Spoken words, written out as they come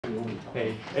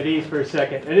Hey, at ease for a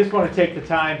second. I just want to take the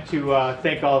time to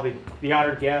thank all the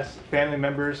honored guests, family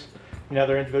members, and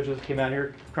other individuals who came out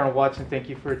here. Colonel Watson, thank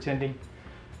you for attending.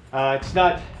 It's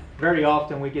not very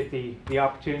often we get the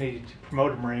opportunity to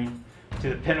promote a Marine to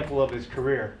the pinnacle of his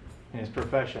career and his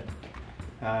profession.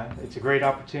 It's a great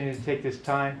opportunity to take this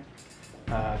time,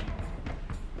 and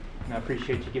I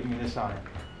appreciate you giving me this honor.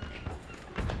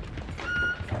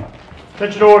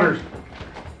 Attention orders.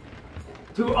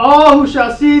 To all who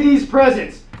shall see these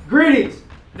presents, greetings.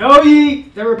 Know ye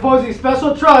that reposing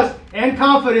special trust and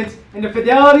confidence in the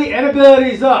fidelity and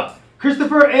abilities of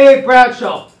Christopher A.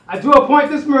 Bradshaw, I do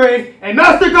appoint this Marine a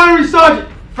Master Gunnery Sergeant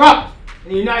from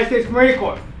the United States Marine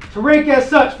Corps to rank as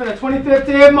such for the 25th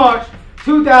day of March,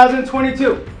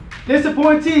 2022. This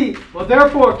appointee will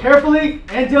therefore carefully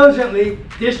and diligently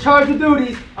discharge the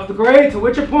duties of the grade to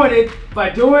which appointed by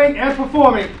doing and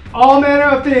performing all manner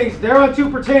of things thereunto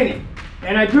pertaining.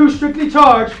 And I do strictly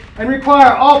charge and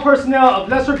require all personnel of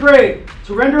lesser grade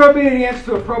to render obedience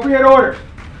to appropriate orders.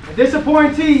 And this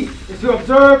appointee is to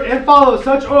observe and follow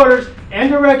such orders and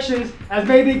directions as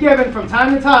may be given from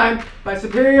time to time by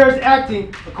superiors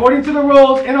acting according to the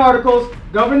rules and articles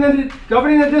governing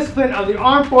the discipline of the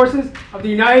Armed Forces of the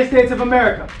United States of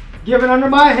America, given under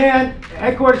my hand at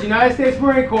Headquarters United States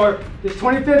Marine Corps this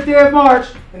 25th day of March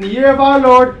in the year of our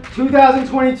Lord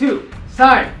 2022.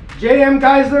 Signed, J.M.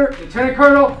 Geisler, Lieutenant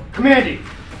Colonel, Commanding.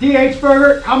 D.H.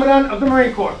 Berger, Commandant of the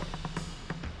Marine Corps.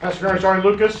 Master Gunnery Sergeant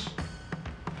Lucas.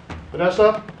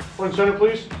 Vanessa, front and center,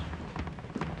 please.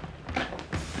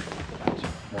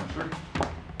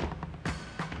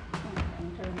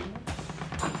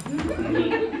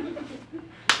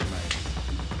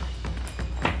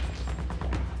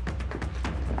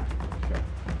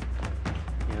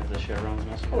 You have the chevrons,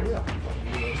 Master? Oh, yeah.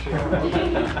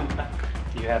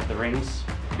 You have the rings?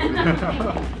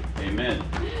 Amen.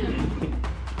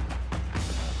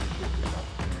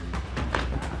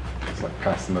 It's like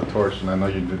passing the torch, and I know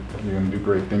you're going to do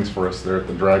great things for us there at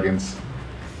the Dragons.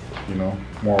 You know,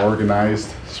 more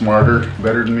organized, smarter,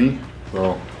 better than me.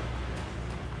 So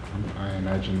I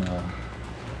imagine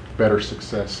better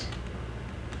success.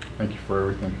 Thank you for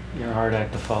everything. You're a hard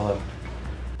act to follow.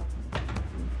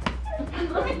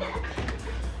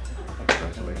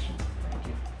 Congratulations.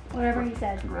 Whatever he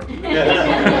says.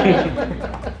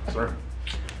 Sir.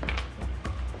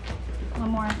 One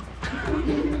more.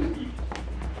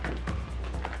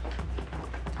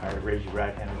 All right, raise your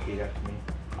right hand and repeat after me.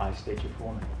 I state your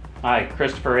full name. I,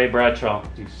 Christopher A. Bradshaw,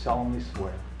 Do solemnly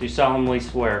swear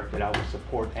that that I will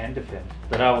support and defend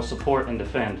I will support and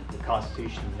defend the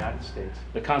Constitution of the United States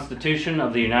the Constitution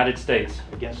of the United States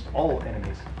against all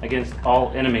enemies, against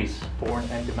all enemies, foreign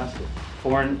and domestic.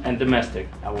 foreign and domestic.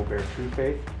 I will bear true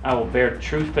faith I will bear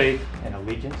true faith and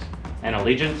allegiance and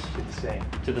allegiance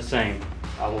to the same.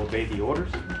 I will obey the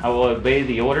orders I will obey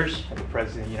the orders of the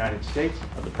President of the United States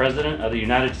of the President of the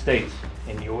United States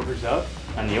and the orders of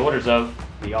and the orders of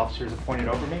the officers appointed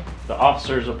over me the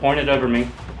officers appointed over me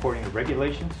according to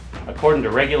regulations according to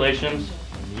regulations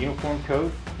and the Uniform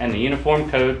Code and the Uniform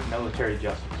Code of Military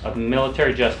Justice. of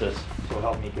military justice. So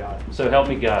help me God. So help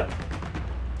me God.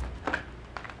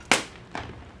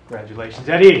 Congratulations.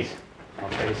 At ease. I'll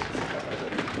face.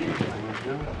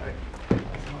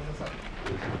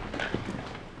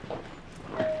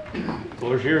 The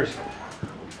floor is yours.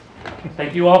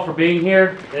 Thank you all for being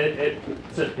here.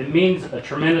 It means a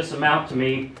tremendous amount to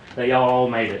me that y'all all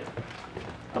made it.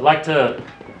 I'd like to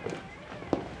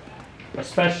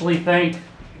especially thank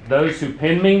those who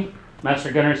pinned me,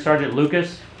 Master Gunnery Sergeant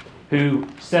Lucas, who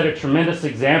set a tremendous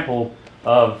example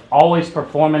of always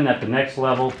performing at the next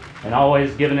level and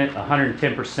always giving it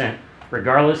 110%,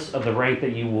 regardless of the rank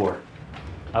that you wore.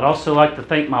 I'd also like to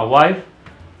thank my wife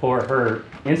for her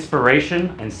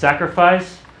inspiration and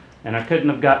sacrifice, and I couldn't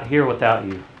have got here without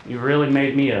you. You really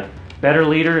made me a better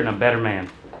leader and a better man.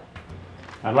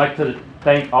 I'd like to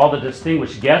thank all the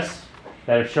distinguished guests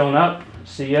that have shown up,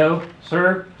 CO,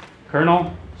 sir,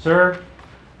 Colonel, sir,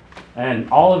 and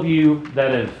all of you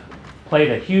that have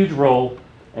played a huge role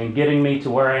in getting me to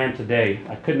where I am today.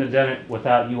 I couldn't have done it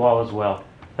without you all as well.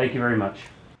 Thank you very much.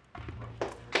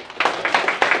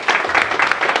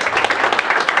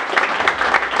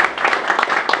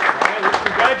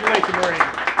 Congratulate you, Marine.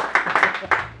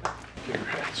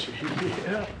 Congrats.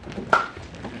 Yeah.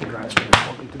 Congrats.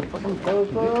 Welcome to the fucking We're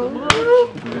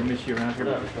going to miss you around here.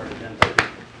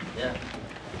 Yeah.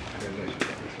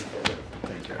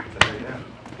 Thank you.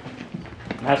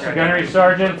 Master Gunnery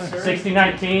Sergeants,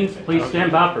 6019s, please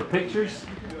stand by for pictures.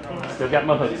 Still got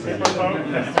my hooks in. How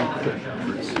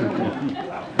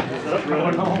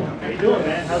you doing,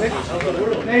 man? How's the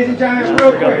world? Ladies and gentlemen,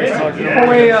 real quick,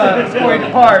 before we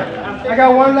depart, I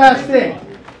got one last thing,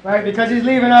 right? Because he's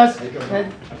leaving us,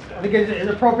 and I think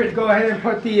it's appropriate to go ahead and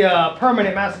put the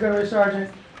permanent Master Gunnery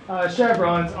Sergeant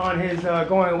chevrons on his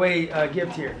going away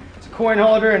gift here. It's a coin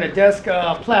holder and a desk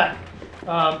plaque.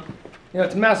 You know,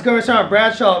 it's Master Gunnery Sergeant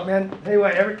Bradshaw, man. Tell you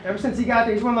what, ever since he got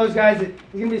there, he's one of those guys that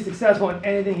he's gonna be successful in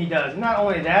anything he does. And not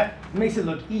only that, it makes it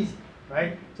look easy,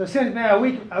 right? So since man, a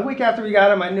week after we got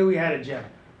him, I knew we had a gem.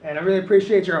 And I really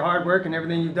appreciate your hard work and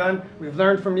everything you've done. We've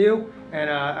learned from you, and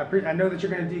I know that you're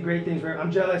gonna do great things.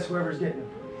 I'm jealous whoever's getting him.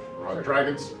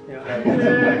 Dragons.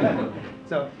 Yeah.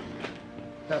 So,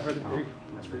 without further ado.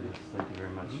 Thank you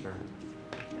very much, sir.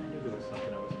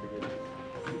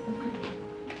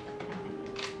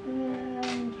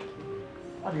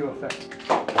 Audio effect.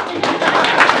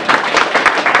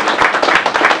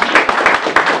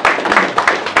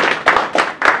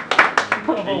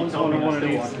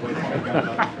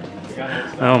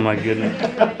 Oh my goodness.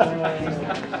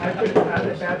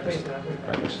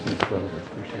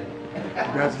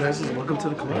 Congratulations, welcome to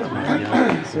the club,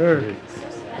 man. Sir.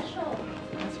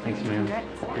 Thanks, man.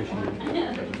 Appreciate it.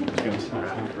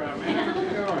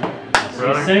 See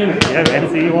you soon. Yeah, man,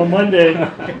 see you on Monday.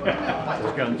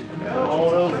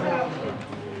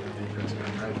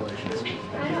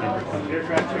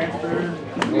 Aircraft transfer.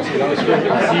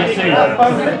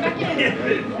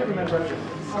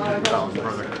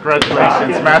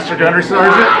 Congratulations, Master Gunnery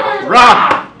Sergeant.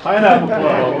 Rock! Pineapple Club.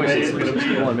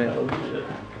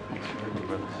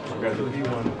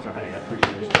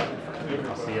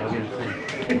 I'll see y'all again soon.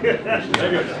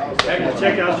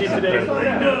 Checkout sheet today.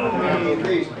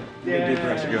 Thank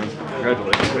you.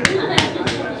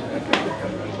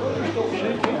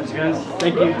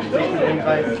 Thank you for the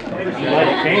invite. You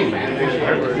like came, man.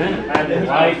 Represent.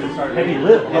 Light, heavy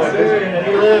lift. Yes, sir.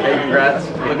 Heavy lift. Hey, congrats.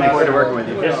 Looking forward to working with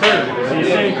you. Yes, sir. See you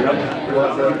soon.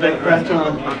 Congrats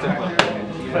on.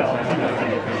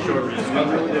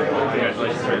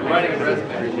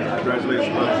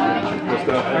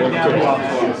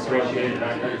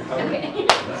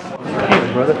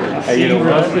 Hey, you know what?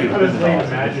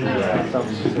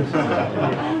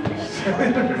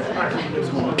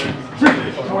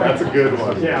 That's a good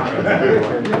one. Yeah. That's a good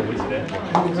one.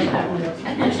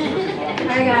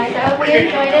 Alright guys, I hope you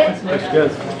enjoyed it. That's good.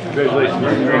 Congratulations.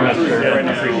 Thank you very much, sir. I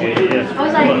appreciate it. Yes. I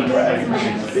was like,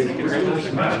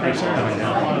 It's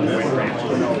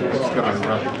gonna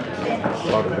run a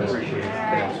lot of this.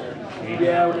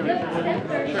 Yeah, we're gonna.